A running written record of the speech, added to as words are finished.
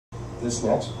This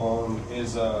next poem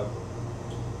is, the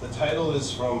title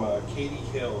is from Katie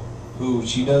Hill, who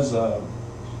she does,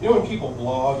 you know when people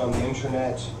blog on the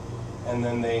internet and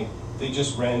then they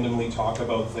just randomly talk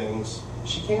about things?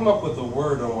 She came up with a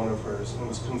word on one of hers, and it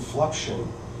was confluption.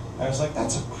 And I was like,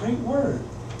 that's a great word.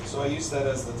 So I used that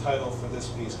as the title for this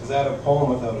piece, because I had a poem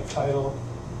without a title,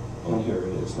 and here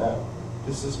it is now.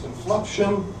 This is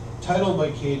Confluption, titled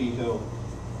by Katie Hill,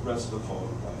 rest of the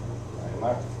poem by Ryan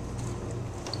Larkin.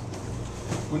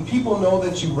 When people know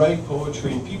that you write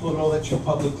poetry and people know that you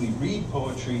publicly read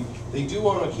poetry, they do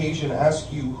on occasion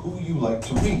ask you who you like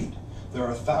to read. There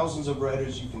are thousands of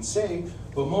writers you can say,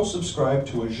 but most subscribe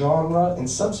to a genre and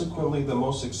subsequently the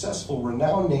most successful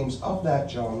renowned names of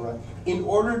that genre in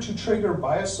order to trigger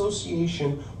by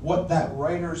association what that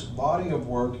writer's body of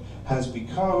work has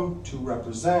become to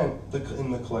represent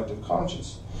in the collective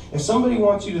conscious. If somebody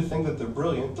wants you to think that they're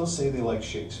brilliant, they'll say they like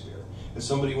Shakespeare. If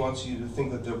somebody wants you to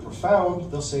think that they're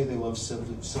profound, they'll say they love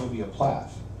Sylvia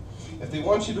Plath. If they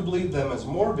want you to believe them as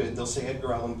morbid, they'll say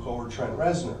Edgar Allan Poe or Trent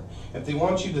Reznor. If they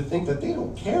want you to think that they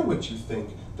don't care what you think,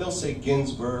 they'll say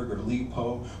Ginsberg or Lee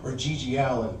Poe or G.G.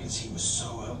 Allen, because he was so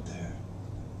out there.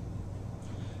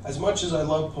 As much as I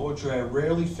love poetry, I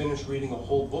rarely finish reading a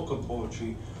whole book of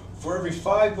poetry. For every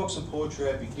 5 books of poetry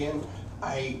I begin,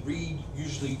 I read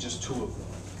usually just 2 of them.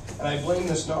 And I blame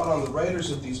this not on the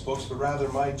writers of these books, but rather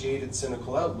my jaded,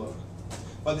 cynical outlook.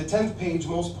 By the 10th page,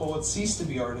 most poets cease to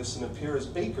be artists and appear as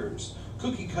bakers,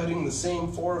 cookie-cutting the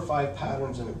same 4 or 5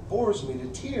 patterns, and it bores me to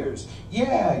tears.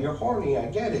 Yeah, you're horny, I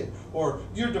get it. Or,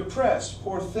 you're depressed,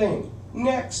 poor thing.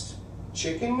 Next.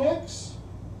 Chicken necks?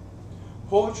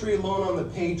 Poetry alone on the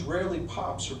page rarely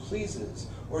pops or pleases,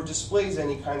 or displays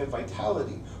any kind of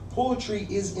vitality. Poetry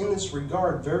is in this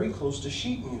regard very close to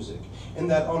sheet music, in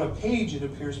that on a page it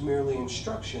appears merely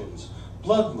instructions,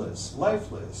 bloodless,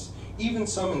 lifeless. Even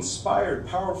some inspired,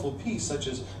 powerful piece, such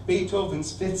as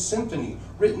Beethoven's 5th Symphony,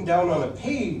 written down on a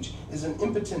page, is an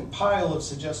impotent pile of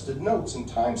suggested notes and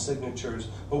time signatures,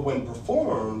 but when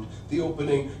performed, the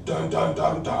opening dun dun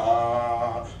dun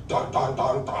dun, dun dun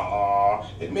dun dun,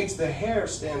 it makes the hair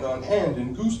stand on end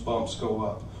and goosebumps go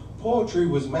up. Poetry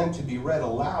was meant to be read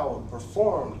aloud,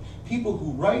 performed. People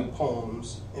who write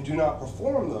poems and do not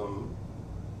perform them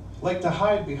like to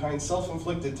hide behind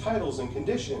self-inflicted titles and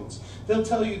conditions. They'll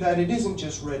tell you that it isn't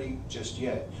just ready just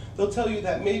yet. They'll tell you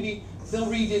that maybe they'll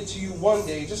read it to you one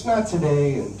day, just not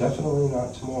today and definitely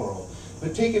not tomorrow.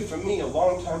 But take it from me, a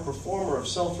longtime performer of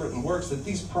self-written works, that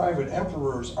these private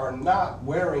emperors are not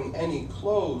wearing any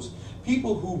clothes.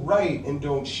 People who write and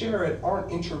don't share it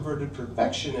aren't introverted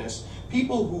perfectionists.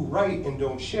 People who write and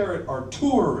don't share it are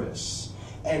tourists.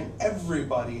 And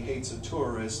everybody hates a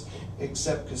tourist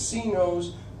except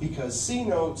casinos, because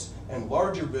C-notes and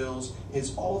larger bills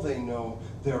is all they know,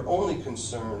 their only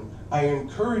concern. I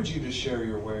encourage you to share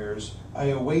your wares. I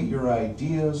await your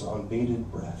ideas on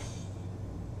bated breath.